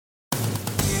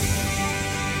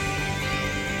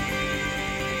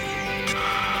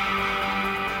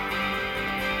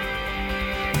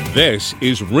This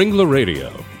is Ringler Radio,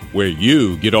 where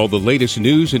you get all the latest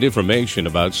news and information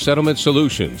about settlement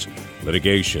solutions,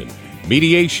 litigation,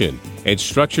 mediation, and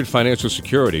structured financial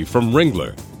security from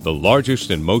Ringler, the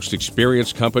largest and most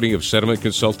experienced company of settlement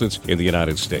consultants in the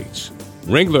United States.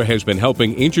 Ringler has been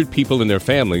helping injured people and their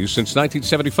families since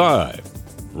 1975.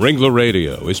 Ringler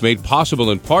Radio is made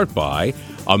possible in part by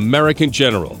American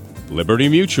General, Liberty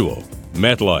Mutual,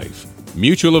 MetLife,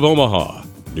 Mutual of Omaha,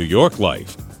 New York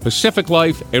Life, Pacific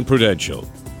Life, and Prudential.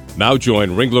 Now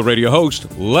join Ringler Radio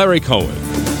host Larry Cohen.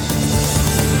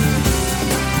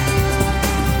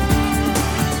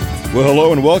 Well,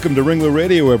 hello and welcome to Ringler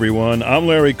Radio, everyone. I'm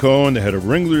Larry Cohen, the head of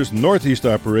Ringler's Northeast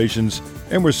Operations,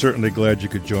 and we're certainly glad you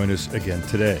could join us again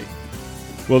today.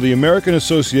 Well, the American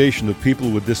Association of People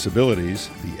with Disabilities,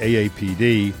 the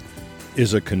AAPD,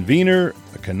 is a convener,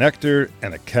 a connector,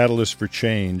 and a catalyst for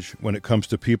change when it comes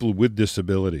to people with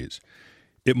disabilities.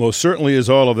 It most certainly is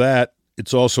all of that.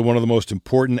 It's also one of the most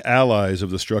important allies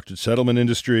of the structured settlement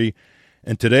industry.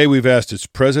 And today we've asked its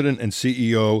president and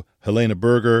CEO, Helena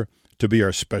Berger, to be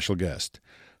our special guest.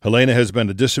 Helena has been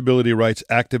a disability rights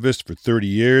activist for 30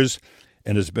 years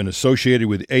and has been associated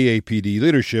with AAPD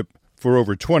leadership for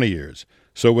over 20 years.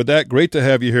 So with that, great to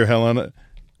have you here, Helena.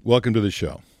 Welcome to the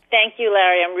show. Thank you,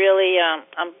 Larry. I'm really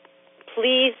I'm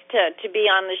pleased to be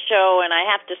on the show, and I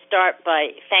have to start by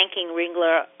thanking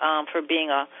Ringler for being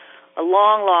a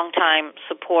long time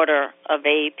supporter of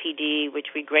AAPD, which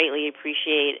we greatly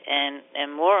appreciate,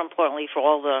 and more importantly, for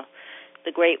all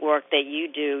the great work that you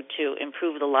do to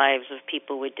improve the lives of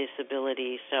people with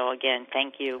disabilities. So again,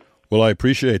 thank you. Well, I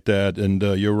appreciate that, and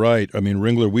you're right. I mean,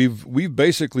 Ringler, we've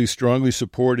basically strongly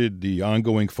supported the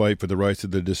ongoing fight for the rights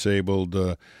of the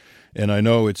disabled. And I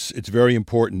know it's very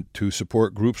important to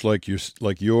support groups like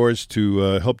yours to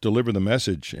help deliver the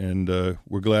message. And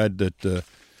we're glad that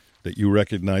you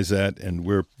recognize that, and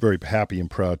we're very happy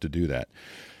and proud to do that.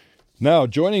 Now,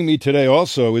 joining me today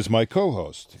also is my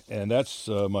co-host, and that's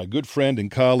my good friend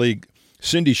and colleague,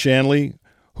 Cindy Shanley,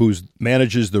 who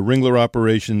manages the Ringler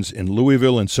operations in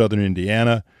Louisville and southern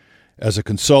Indiana. As a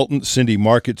consultant, Cindy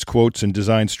markets, quotes, and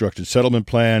designs structured settlement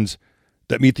plans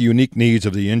that meet the unique needs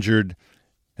of the injured,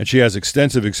 and she has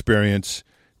extensive experience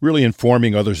really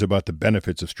informing others about the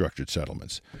benefits of structured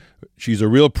settlements. She's a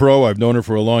real pro. I've known her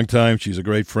for a long time. She's a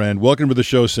great friend. Welcome to the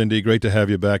show, Cindy. Great to have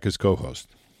you back as co-host.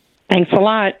 Thanks a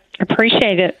lot.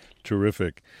 Appreciate it.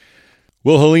 Terrific.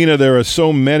 Well, Helena, there are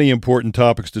so many important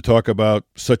topics to talk about,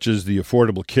 such as the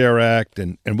Affordable Care Act,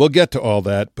 and we'll get to all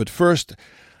that. But first,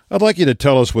 I'd like you to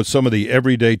tell us what some of the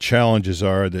everyday challenges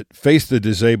are that face the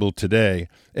disabled today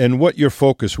and what your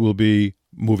focus will be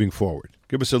moving forward.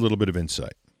 Give us a little bit of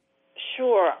insight.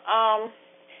 Sure.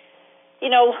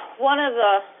 One of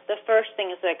the first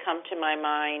things that come to my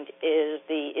mind is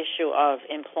the issue of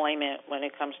employment when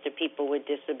it comes to people with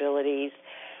disabilities.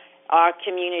 Our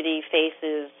community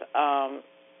faces,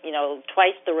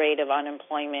 twice the rate of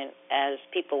unemployment as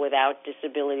people without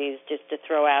disabilities. Just to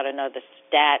throw out another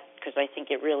stat, because I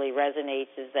think it really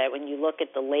resonates, is that when you look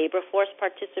at the labor force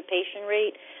participation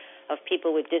rate of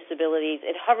people with disabilities,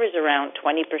 it hovers around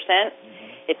 20%.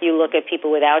 If you look at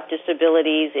people without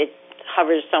disabilities, it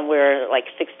hovers somewhere like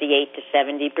 68 to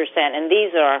 70%. And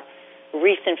these are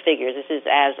recent figures. This is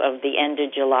as of the end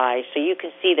of July. So you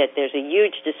can see that there's a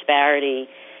huge disparity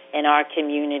in our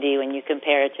community when you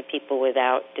compare it to people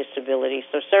without disabilities.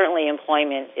 So certainly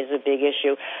employment is a big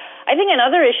issue. I think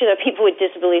another issue that people with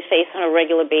disabilities face on a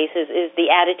regular basis is the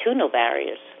attitudinal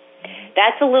barriers.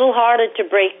 That's a little harder to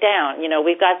break down.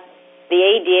 We've got the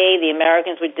ADA, the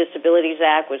Americans with Disabilities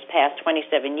Act, was passed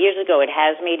 27 years ago. It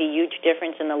has made a huge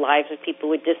difference in the lives of people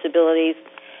with disabilities.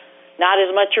 Not as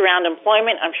much around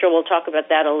employment. I'm sure we'll talk about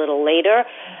that a little later.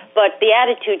 But the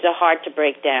attitudes are hard to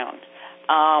break down.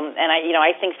 And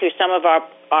I think through some of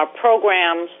our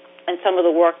programs and some of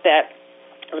the work that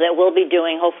we'll be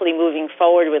doing, hopefully moving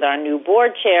forward with our new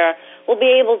board chair, we'll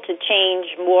be able to change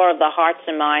more of the hearts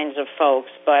and minds of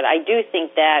folks. But I do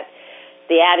think that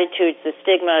the attitudes, the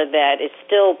stigma that is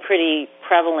still pretty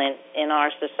prevalent in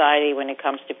our society when it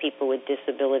comes to people with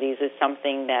disabilities is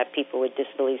something that people with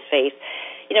disabilities face.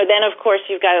 Then, of course,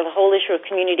 you've got the whole issue of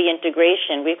community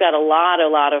integration. We've got a lot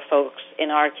of folks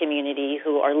in our community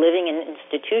who are living in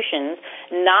institutions,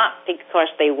 not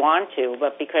because they want to,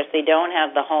 but because they don't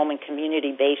have the home and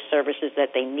community-based services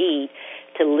that they need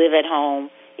to live at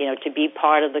home, to be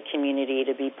part of the community,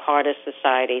 to be part of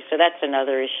society. So that's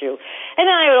another issue. And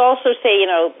then I would also say,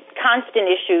 constant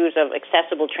issues of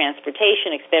accessible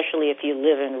transportation, especially if you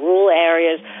live in rural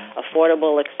areas,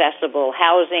 affordable, accessible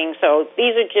housing. So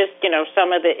these are just,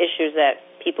 some of the issues that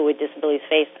people with disabilities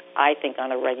face, I think,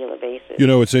 on a regular basis.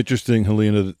 It's interesting,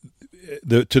 Helena,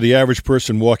 to the average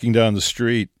person walking down the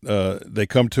street, they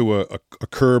come to a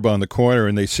curb on the corner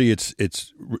and they see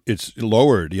it's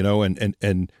lowered,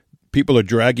 and people are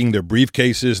dragging their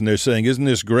briefcases and they're saying, "Isn't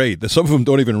this great?" Some of them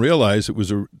don't even realize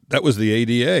that was the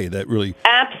ADA that really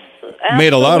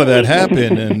made a lot of that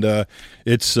happen, and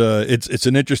it's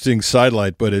an interesting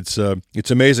sidelight. But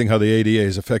it's amazing how the ADA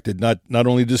has affected not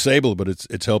only disabled, but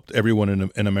it's helped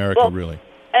everyone in America, really.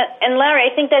 And Larry,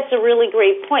 I think that's a really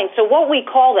great point. So what we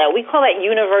call that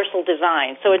universal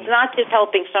design. So it's not just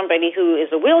helping somebody who is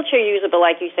a wheelchair user, but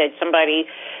like you said, somebody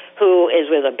who is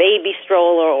with a baby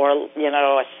stroller or,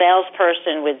 a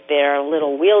salesperson with their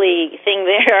little wheelie thing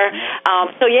there.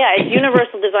 It's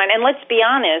universal design. And let's be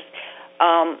honest,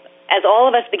 as all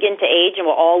of us begin to age and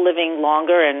we're all living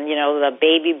longer and, the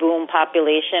baby boom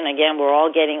population, again, we're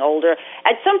all getting older,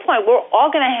 at some point we're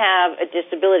all going to have a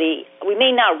disability. We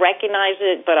may not recognize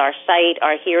it, but our sight,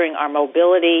 our hearing, our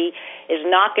mobility is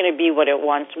not going to be what it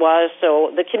once was.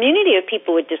 So the community of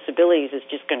people with disabilities is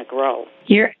just going to grow.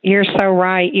 You're so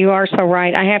right. You are so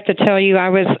right. I have to tell you, I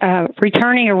was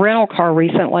returning a rental car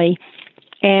recently,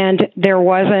 and there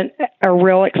wasn't a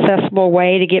real accessible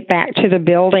way to get back to the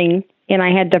building. And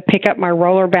I had to pick up my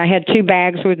roller bag. I had 2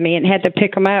 bags with me and had to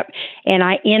pick them up. And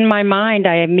in my mind,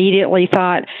 I immediately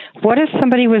thought, what if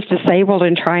somebody was disabled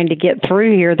and trying to get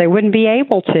through here? They wouldn't be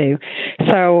able to.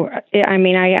 So, I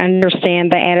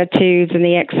understand the attitudes and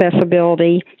the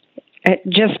accessibility.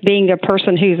 Just being a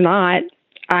person who's not,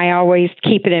 I always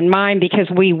keep it in mind because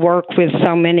we work with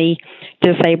so many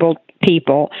disabled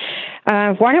people.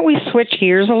 Why don't we switch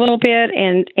gears a little bit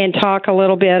and talk a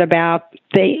little bit about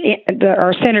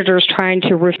our senators trying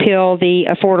to repeal the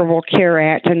Affordable Care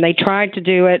Act, and they tried to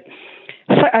do it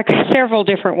several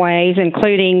different ways,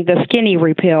 including the skinny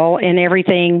repeal, and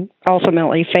everything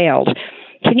ultimately failed.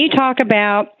 Can you talk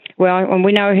about, and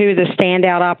we know who the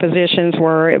standout oppositions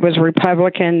were. It was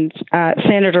Republican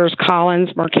Senators Collins,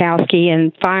 Murkowski,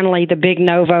 and finally the big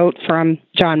no vote from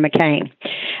John McCain.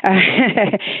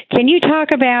 Can you talk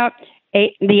about the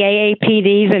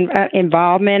AAPD's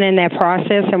involvement in that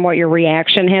process and what your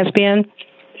reaction has been?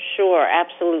 Sure,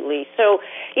 absolutely. So,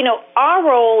 our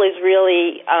role is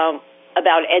really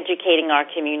about educating our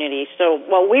community. So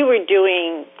what we were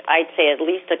doing, I'd say at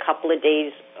least a couple of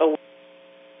days a week,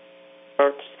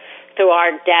 through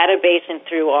our database and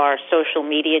through our social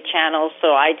media channels.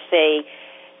 So I'd say,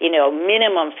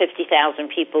 minimum 50,000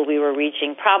 people we were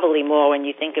reaching, probably more when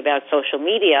you think about social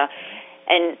media.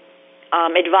 And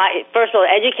first of all,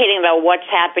 educating about what's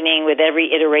happening with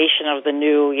every iteration of the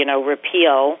new,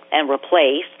 repeal and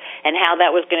replace, and how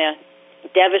that was going to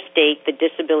devastate the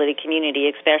disability community,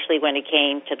 especially when it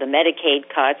came to the Medicaid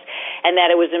cuts, and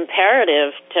that it was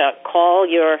imperative to call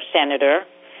your senator,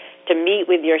 to meet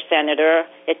with your senator.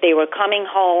 If they were coming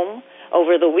home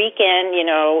over the weekend,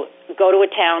 go to a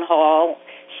town hall,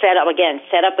 set up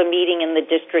a meeting in the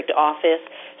district office.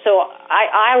 So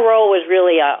our role was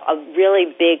really a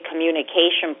really big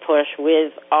communication push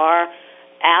with our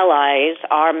allies,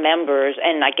 our members,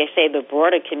 and like I say, the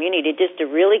broader community, just to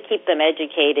really keep them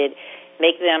educated,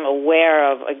 make them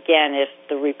aware of, again, if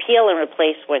the repeal and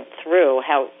replace went through,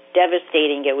 how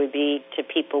devastating it would be to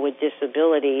people with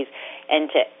disabilities, and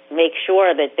to make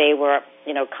sure that they were,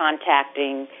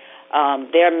 contacting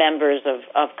their members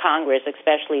of Congress,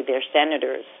 especially their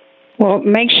senators. Well,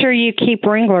 make sure you keep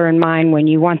Ringler in mind when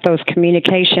you want those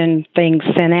communication things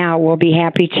sent out. We'll be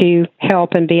happy to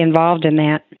help and be involved in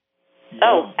that.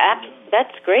 Oh,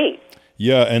 that's great.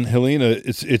 Yeah, and Helena,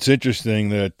 it's interesting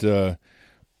that,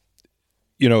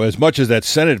 as much as that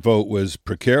Senate vote was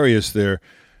precarious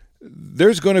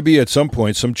there's going to be at some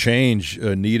point some change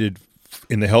needed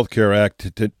in the Health Care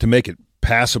Act to make it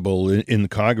passable in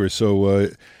Congress. So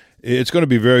it's going to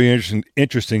be very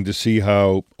interesting to see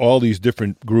how all these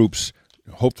different groups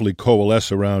hopefully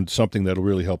coalesce around something that will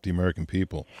really help the American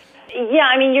people.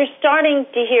 Yeah, you're starting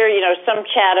to hear, some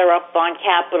chatter up on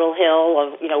Capitol Hill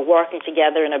of, working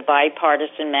together in a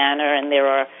bipartisan manner, and there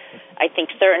are, I think,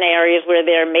 certain areas where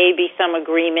there may be some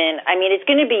agreement. It's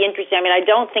going to be interesting. I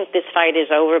don't think this fight is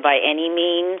over by any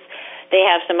means. They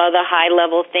have some other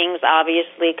high-level things,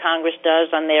 obviously, Congress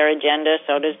does on their agenda,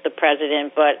 so does the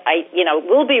president, but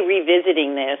we'll be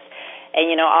revisiting this, and,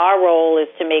 our role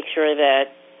is to make sure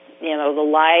that the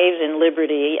lives and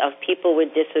liberty of people with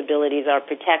disabilities are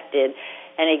protected.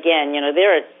 And again,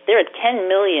 there are 10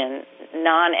 million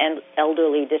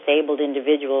non-elderly disabled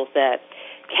individuals that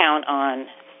count on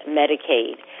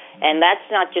Medicaid. And that's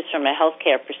not just from a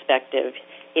healthcare perspective.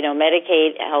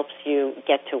 Medicaid helps you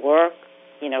get to work,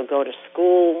 go to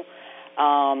school,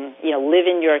 live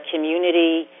in your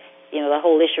community. The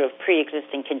whole issue of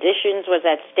pre-existing conditions was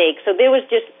at stake. So there was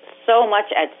just so much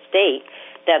at stake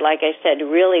that, like I said,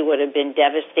 really would have been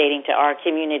devastating to our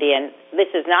community. And this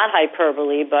is not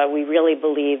hyperbole, but we really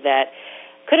believe that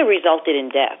could have resulted in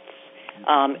deaths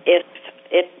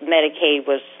if Medicaid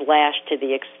was slashed to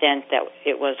the extent that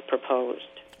it was proposed.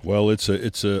 Well,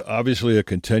 it's obviously a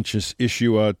contentious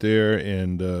issue out there,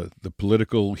 and the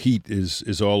political heat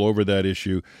is all over that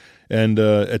issue. And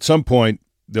at some point,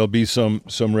 there'll be some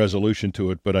resolution to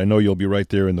it. But I know you'll be right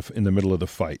there in the middle of the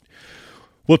fight.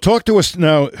 Well, talk to us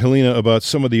now, Helena, about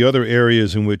some of the other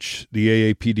areas in which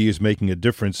the AAPD is making a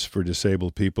difference for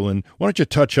disabled people. And why don't you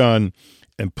touch on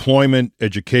employment,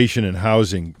 education, and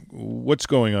housing? What's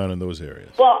going on in those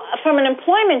areas? Well, from an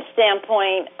employment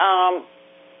standpoint,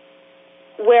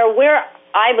 where we're,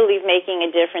 I believe, making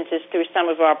a difference is through some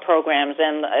of our programs.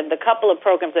 And the couple of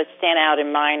programs that stand out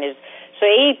in mind is, so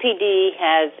AAPD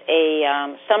has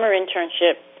a summer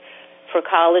internship for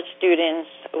college students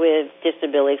with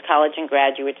disabilities, college and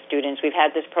graduate students. We've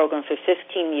had this program for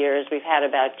 15 years. We've had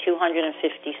about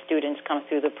 250 students come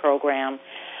through the program.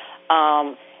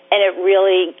 And it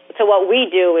really, so what we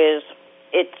do is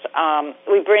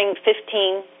we bring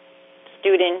 15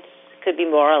 students, could be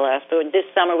more or less. So this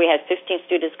summer we had 15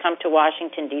 students come to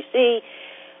Washington, D.C.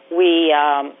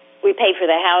 We pay for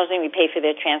their housing, we pay for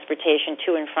their transportation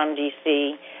to and from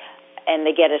D.C., and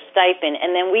they get a stipend,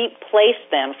 and then we place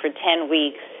them for 10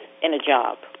 weeks in a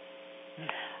job.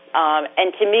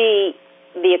 And to me,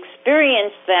 the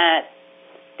experience that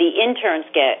the interns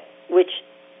get, which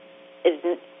is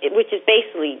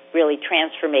basically really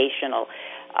transformational.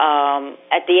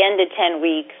 At the end of 10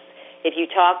 weeks, if you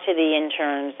talk to the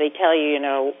interns, they tell you,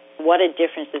 what a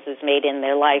difference this has made in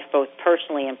their life, both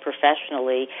personally and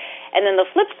professionally. And then the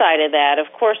flip side of that,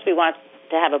 of course, we want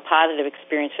to have a positive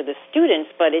experience for the students,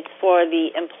 but it's for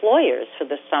the employers for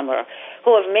the summer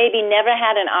who have maybe never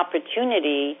had an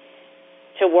opportunity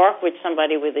to work with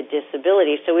somebody with a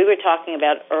disability. So we were talking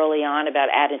about early on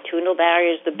about attitudinal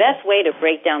barriers. The best way to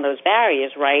break down those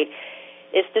barriers, right,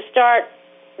 is to start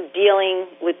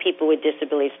dealing with people with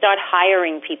disabilities, start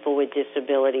hiring people with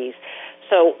disabilities.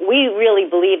 So we really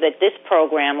believe that this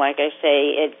program, like I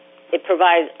say, it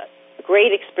provides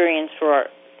great experience for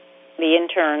the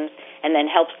interns and then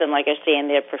helps them, like I say, in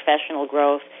their professional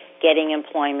growth, getting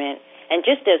employment, and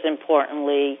just as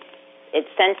importantly, it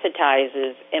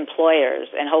sensitizes employers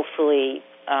and hopefully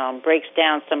breaks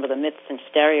down some of the myths and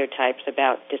stereotypes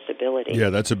about disability. Yeah,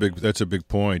 that's a big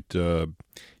point.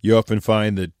 You often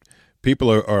find that people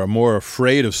are more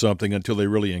afraid of something until they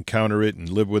really encounter it and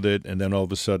live with it, and then all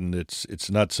of a sudden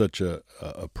it's not such a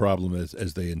problem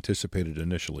as they anticipated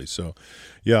initially. So,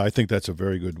 yeah, I think that's a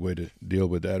very good way to deal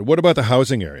with that. What about the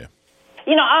housing area?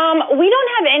 We don't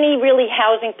have any really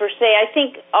housing per se. I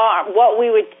think what we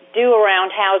would do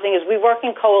around housing is we work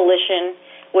in coalition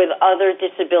with other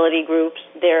disability groups.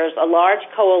 There's a large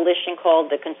coalition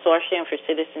called the Consortium for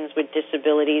Citizens with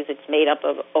Disabilities. It's made up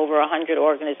of over 100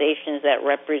 organizations that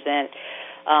represent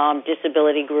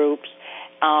disability groups,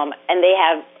 and they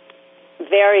have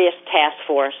various task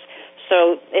force.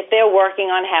 So if they're working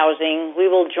on housing, we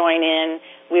will join in.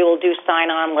 We will do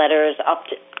sign-on letters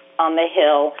on the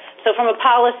Hill. So from a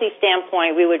policy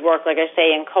standpoint, we would work, like I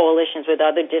say, in coalitions with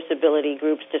other disability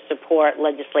groups to support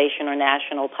legislation or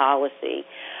national policy.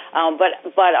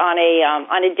 But on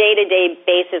a day-to-day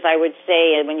basis, I would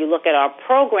say, when you look at our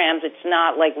programs, it's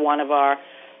not like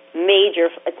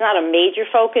it's not a major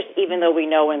focus, even though we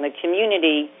know in the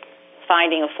community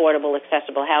finding affordable,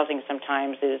 accessible housing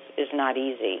sometimes is not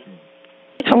easy.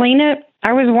 Helena,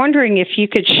 I was wondering if you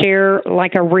could share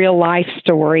like a real-life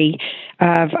story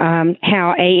of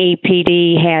how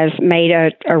AAPD has made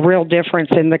a real difference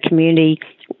in the community,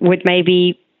 with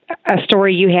maybe a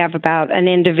story you have about an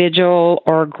individual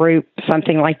or a group,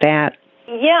 something like that.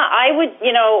 Yeah, I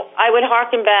would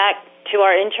harken back to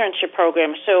our internship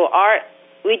program. So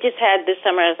we just had this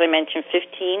summer, as I mentioned,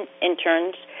 15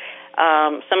 interns.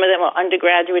 Some of them were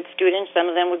undergraduate students, some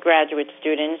of them were graduate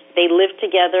students. They lived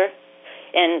together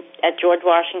at George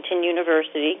Washington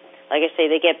University. Like I say,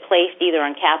 they get placed either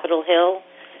on Capitol Hill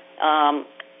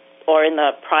or in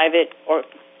the private or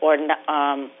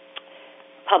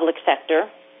public sector.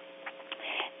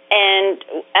 And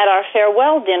at our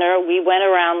farewell dinner, we went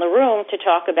around the room to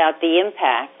talk about the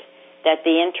impact that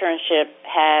the internship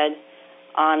had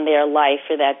on their life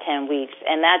for that 10 weeks.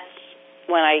 And that's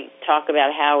when I talk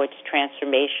about how it's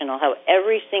transformational, how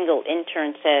every single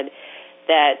intern said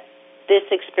that this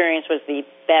experience was the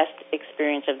best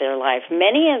experience of their life.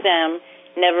 Many of them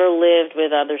never lived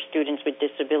with other students with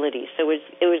disabilities, so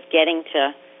it was getting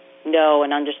to know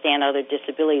and understand other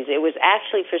disabilities. It was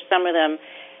actually, for some of them,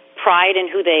 pride in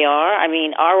who they are. I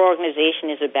mean, our organization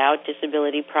is about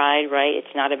disability pride, right?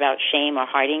 It's not about shame or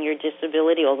hiding your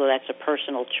disability, although that's a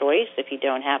personal choice if you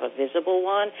don't have a visible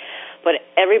one. But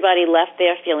everybody left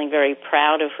there feeling very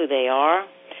proud of who they are.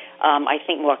 I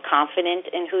think more confident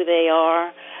in who they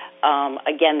are.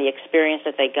 Again, the experience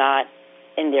that they got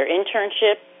in their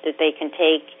internship that they can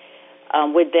take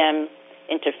with them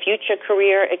into future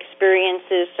career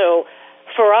experiences. So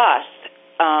for us,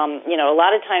 a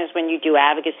lot of times when you do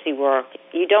advocacy work,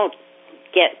 you don't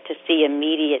get to see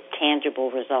immediate,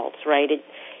 tangible results, right?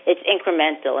 It's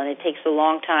incremental, and it takes a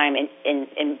long time,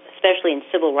 especially in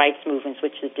civil rights movements,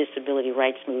 which the disability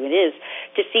rights movement is,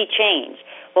 to see change.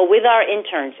 Well, with our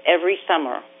interns, every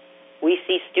summer, we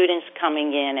see students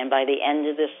coming in, and by the end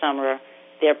of the summer,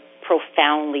 they're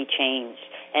profoundly changed,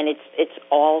 and it's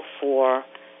all for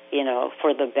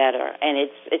the better. And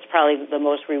it's probably the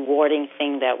most rewarding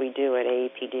thing that we do at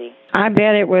AAPD. I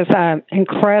bet it was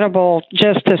incredible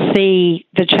just to see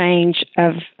the change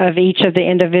of each of the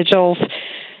individuals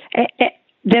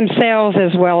themselves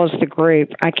as well as the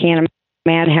group. I can't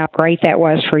imagine how great that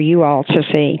was for you all to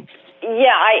see.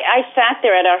 Yeah, I sat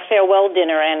there at our farewell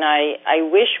dinner, and I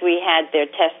wish we had their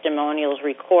testimonials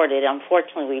recorded.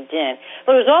 Unfortunately, we didn't.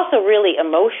 But it was also really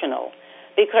emotional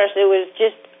because it was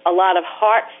just a lot of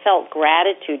heartfelt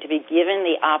gratitude to be given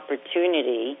the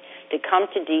opportunity to come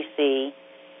to D.C.,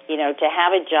 to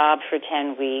have a job for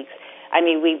 10 weeks. I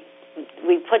mean, we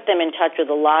put them in touch with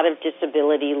a lot of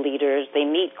disability leaders. They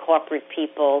meet corporate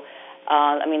people.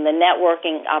 The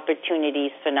networking opportunity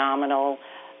is phenomenal.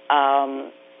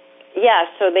 So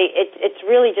it's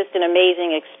really just an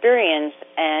amazing experience.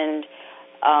 And,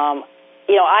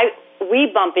 we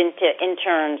bump into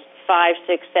interns 5,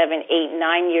 6, 7, 8,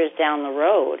 9 years down the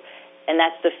road, and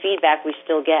that's the feedback we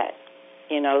still get.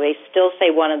 They still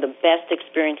say one of the best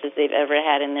experiences they've ever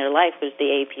had in their life was the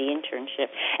AAPD internship.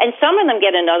 And some of them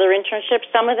get another internship.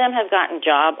 Some of them have gotten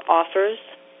job offers.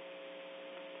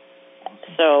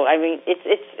 So,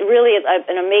 it's really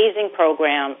an amazing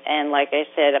program, and like I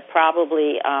said,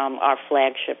 probably our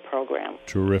flagship program.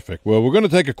 Terrific. Well, we're going to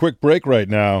take a quick break right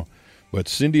now, but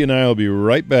Cindy and I will be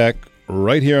right back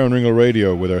right here on Ringler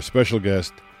Radio with our special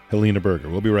guest, Helena Berger.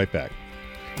 We'll be right back.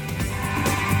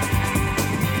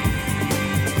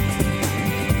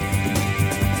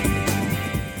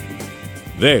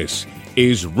 This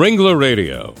is Ringler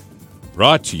Radio,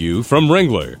 brought to you from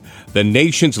Ringler, the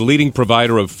nation's leading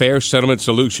provider of fair settlement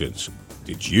solutions.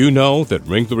 Did you know that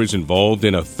Ringler is involved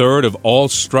in a third of all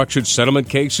structured settlement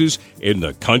cases in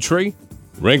the country?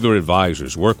 Ringler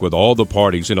advisors work with all the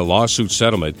parties in a lawsuit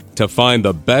settlement to find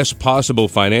the best possible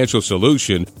financial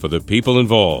solution for the people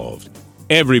involved.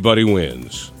 Everybody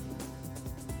wins.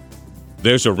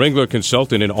 There's a Ringler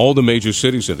consultant in all the major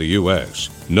cities of the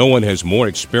U.S. No one has more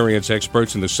experienced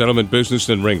experts in the settlement business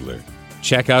than Ringler.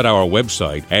 Check out our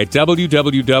website at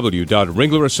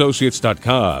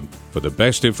www.ringlerassociates.com for the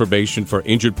best information for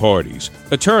injured parties,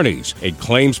 attorneys, and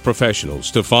claims professionals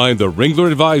to find the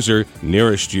Ringler advisor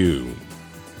nearest you.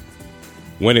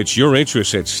 When it's your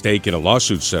interests at stake in a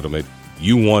lawsuit settlement,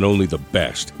 you want only the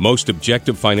best, most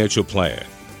objective financial plan.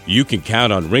 You can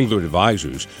count on Ringler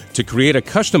advisors to create a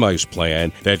customized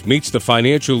plan that meets the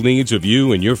financial needs of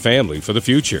you and your family for the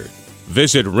future.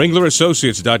 Visit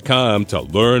ringlerassociates.com to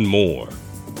learn more.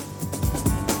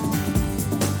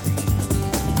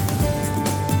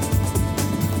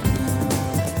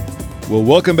 Well,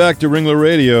 welcome back to Ringler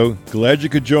Radio. Glad you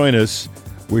could join us.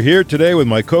 We're here today with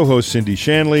my co-host Cindy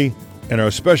Shanley and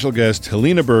our special guest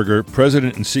Helena Berger,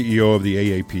 President and CEO of the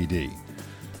AAPD.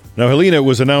 Now, Helena, it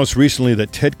was announced recently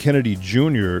that Ted Kennedy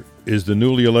Jr. is the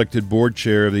newly elected board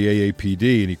chair of the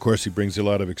AAPD, and of course he brings a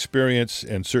lot of experience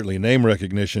and certainly name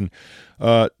recognition.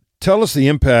 Tell us the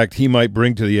impact he might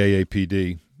bring to the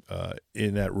AAPD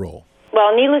in that role.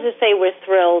 Well, needless to say, we're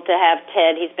thrilled to have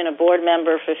Ted. He's been a board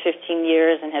member for 15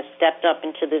 years and has stepped up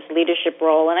into this leadership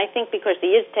role. And I think because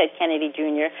he is Ted Kennedy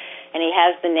Jr. and he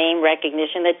has the name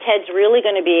recognition, that Ted's really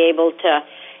going to be able to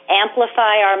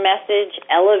amplify our message,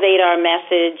 elevate our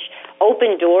message,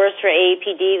 open doors for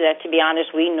AAPD that, to be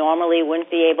honest, we normally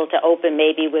wouldn't be able to open,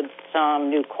 maybe with some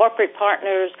new corporate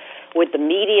partners, with the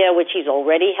media, which he's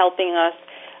already helping us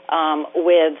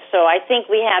with. So I think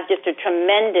we have just a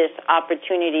tremendous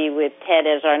opportunity with Ted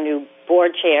as our new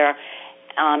board chair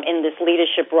in this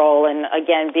leadership role. And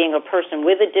again, being a person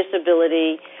with a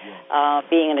disability,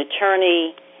 being an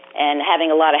attorney, and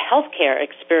having a lot of healthcare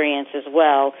experience as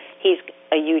well, he's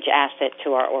a huge asset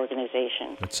to our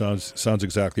organization. That sounds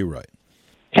exactly right.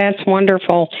 That's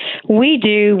wonderful. We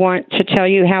do want to tell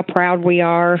you how proud we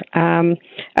are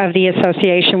of the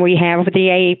association we have with the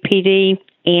AAPD.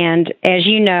 And as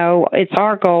you know, it's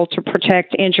our goal to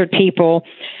protect injured people,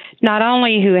 not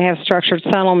only who have structured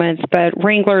settlements, but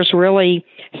Ringler's really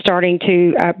starting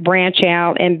to branch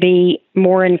out and be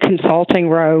more in consulting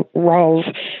roles.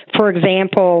 For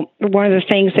example, one of the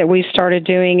things that we've started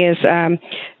doing is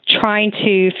trying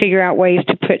to figure out ways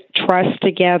to put trusts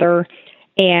together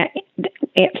and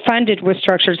funded with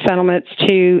structured settlements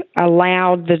to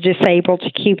allow the disabled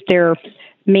to keep their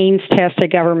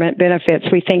means-tested government benefits.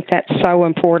 We think that's so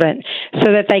important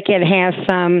so that they can have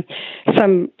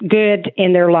some good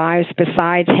in their lives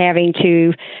besides having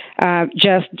to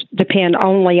just depend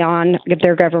only on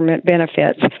their government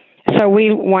benefits. So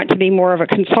we want to be more of a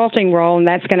consulting role, and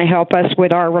that's going to help us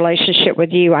with our relationship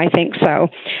with you, I think so.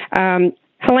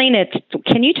 Helena,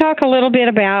 can you talk a little bit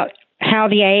about how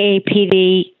the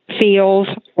AAPD feels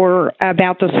or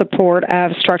about the support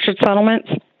of structured settlements?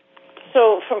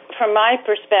 So from my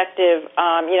perspective,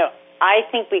 I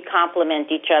think we complement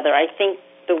each other. I think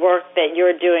the work that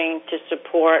you're doing to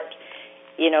support,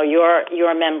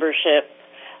 your membership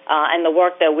and the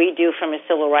work that we do from a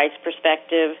civil rights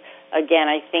perspective, again,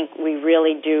 I think we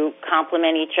really do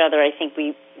complement each other. I think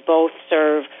we both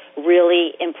serve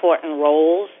really important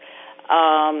roles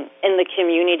in the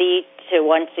community to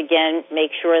once again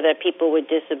make sure that people with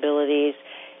disabilities,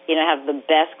 have the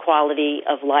best quality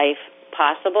of life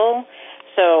possible.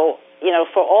 So,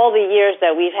 for all the years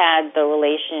that we've had the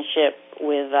relationship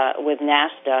with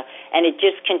NASTA, and it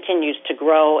just continues to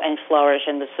grow and flourish,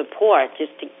 and the support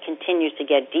just continues to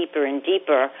get deeper and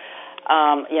deeper.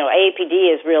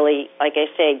 AAPD is really, like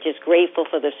I say, just grateful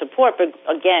for the support, but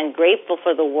again, grateful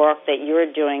for the work that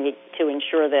you're doing to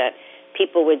ensure that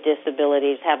people with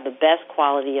disabilities have the best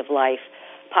quality of life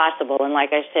possible. And like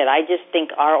I said, I just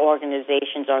think our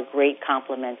organizations are great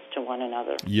complements to one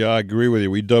another. Yeah, I agree with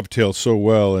you. We dovetail so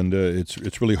well, and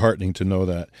it's really heartening to know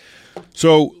that.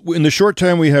 So in the short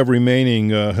time we have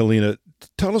remaining, Helena,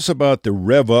 tell us about the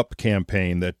Rev Up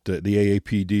campaign that the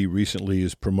AAPD recently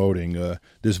is promoting,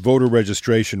 this voter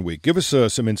registration week. Give us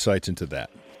some insights into that.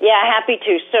 Yeah, happy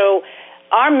to. So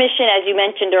our mission, as you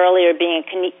mentioned earlier, being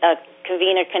a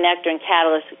convener, connector, and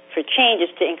catalyst for change is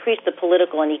to increase the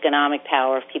political and economic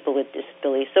power of people with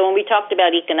disabilities. So when we talked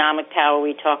about economic power,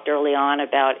 we talked early on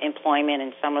about employment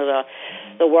and some of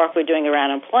the work we're doing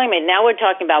around employment. Now we're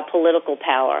talking about political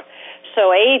power.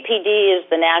 So AAPD is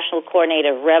the national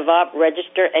coordinator of Rev Up,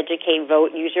 Register, Educate,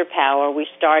 Vote, Use Your Power. We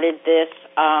started this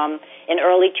in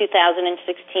early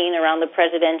 2016 around the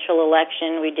presidential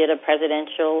election. We did a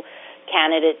presidential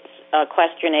candidates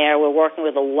questionnaire. We're working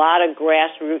with a lot of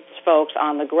grassroots folks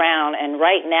on the ground, and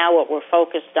right now what we're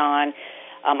focused on,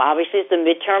 obviously, is the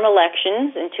midterm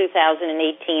elections in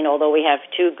 2018, although we have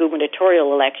two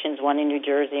gubernatorial elections, one in New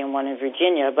Jersey and one in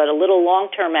Virginia. But a little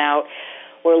long-term out,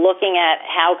 we're looking at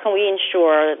how can we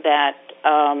ensure that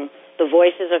the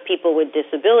voices of people with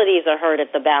disabilities are heard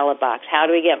at the ballot box. How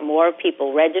do we get more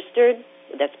people registered?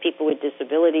 That's people with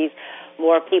disabilities,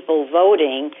 more people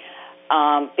voting,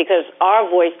 because our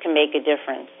voice can make a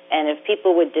difference. And if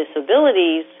people with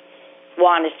disabilities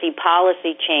want to see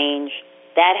policy change,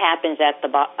 that happens at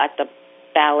the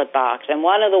ballot box. And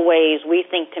one of the ways we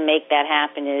think to make that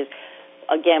happen is,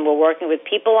 again, we're working with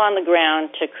people on the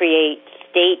ground to create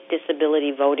state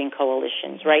disability voting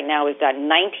coalitions. Right now we've got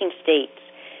 19 states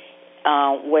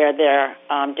where they're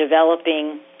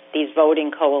developing these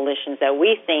voting coalitions that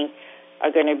we think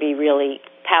are going to be really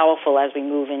powerful as we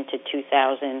move into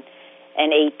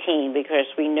 2018, because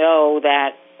we know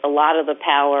that a lot of the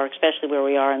power, especially where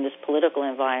we are in this political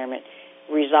environment,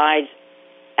 resides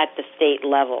at the state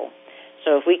level.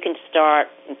 So if we can start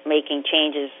making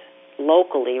changes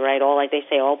locally, right, all, like they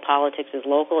say, all politics is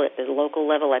local, at the local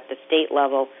level, at the state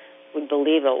level, we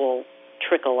believe it will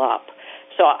trickle up.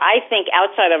 So I think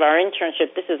outside of our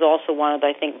internship, this is also one of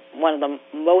the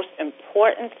most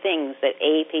important things that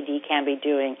AAPD can be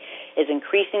doing is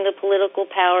increasing the political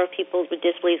power of people with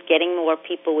disabilities, getting more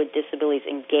people with disabilities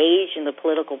engaged in the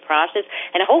political process,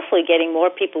 and hopefully getting more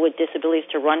people with disabilities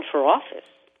to run for office.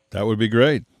 That would be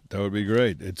great. That would be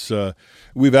great. It's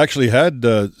we've actually had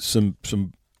some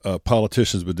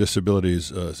politicians with disabilities.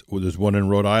 There's one in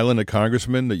Rhode Island, a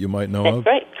congressman that you might know of. That's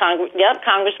right.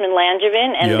 Congressman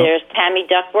Langevin, and there's Tammy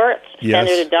Duckworth,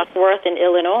 Senator Duckworth in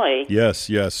Illinois. Yes.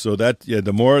 So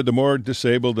the more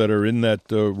disabled that are in that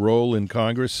role in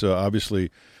Congress,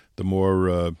 obviously, the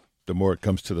more it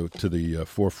comes to the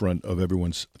forefront of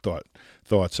everyone's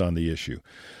thoughts on the issue.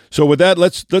 So with that,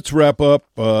 let's wrap up.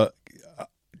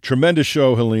 Tremendous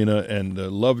show, Helena, and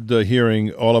loved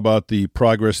hearing all about the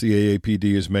progress the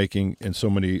AAPD is making in so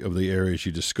many of the areas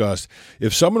you discussed.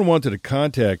 If someone wanted to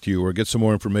contact you or get some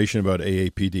more information about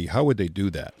AAPD, how would they do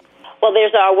that? Well,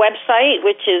 there's our website,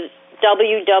 which is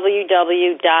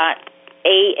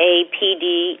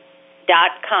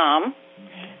www.aapd.com.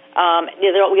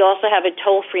 We also have a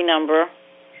toll-free number,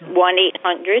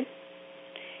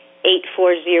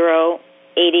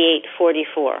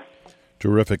 1-800-840-8844.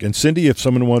 Terrific. And Cindy, if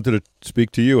someone wanted to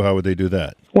speak to you, how would they do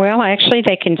that? Well, actually,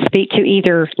 they can speak to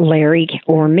either Larry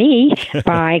or me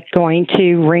by going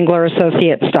to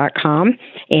ringlerassociates.com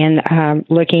and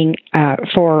looking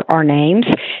for our names.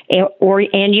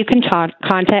 And you can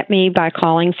contact me by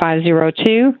calling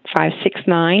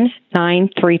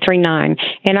 502-569-9339.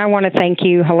 And I want to thank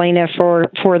you, Helena, for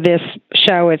this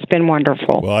show. It's been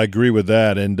wonderful. Well, I agree with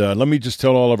that. And let me just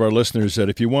tell all of our listeners that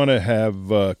if you want to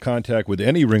have contact with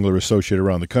any Ringler Associate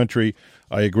around the country,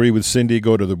 I agree with Cindy.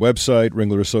 Go to the website,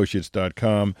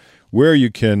 ringlerassociates.com, where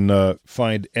you can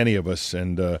find any of us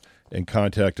and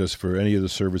contact us for any of the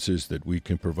services that we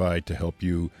can provide to help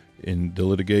you in the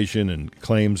litigation and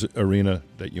claims arena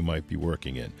that you might be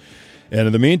working in. And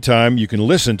in the meantime, you can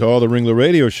listen to all the Ringler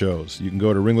Radio shows. You can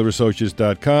go to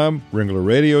ringlerassociates.com,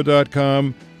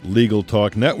 ringlerradio.com,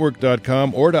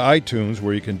 legaltalknetwork.com, or to iTunes,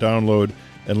 where you can download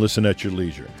and listen at your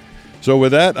leisure. So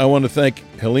with that, I want to thank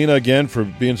Helena again for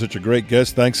being such a great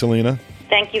guest. Thanks, Helena.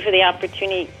 Thank you for the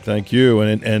opportunity. Thank you.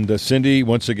 And Cindy,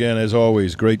 once again, as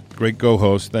always, great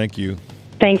co-host. Thank you.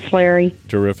 Thanks, Larry.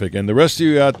 Terrific. And the rest of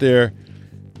you out there,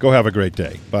 go have a great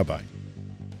day. Bye-bye.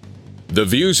 The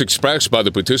views expressed by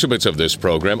the participants of this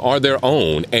program are their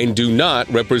own and do not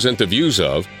represent the views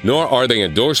of, nor are they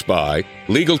endorsed by,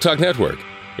 Legal Talk Network,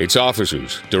 its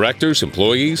officers, directors,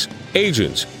 employees,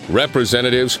 agents,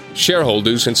 representatives,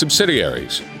 shareholders, and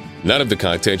subsidiaries. None of the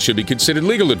content should be considered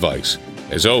legal advice.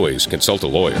 As always, consult a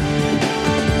lawyer.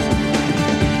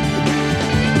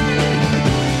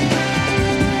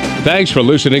 Thanks for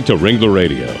listening to Ringler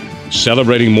Radio,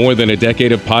 celebrating more than a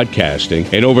decade of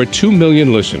podcasting and over 2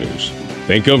 million listeners.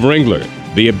 Think of Ringler,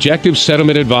 the objective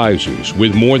settlement advisors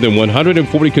with more than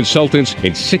 140 consultants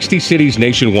in 60 cities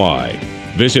nationwide.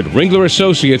 Visit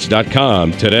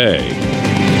ringlerassociates.com today.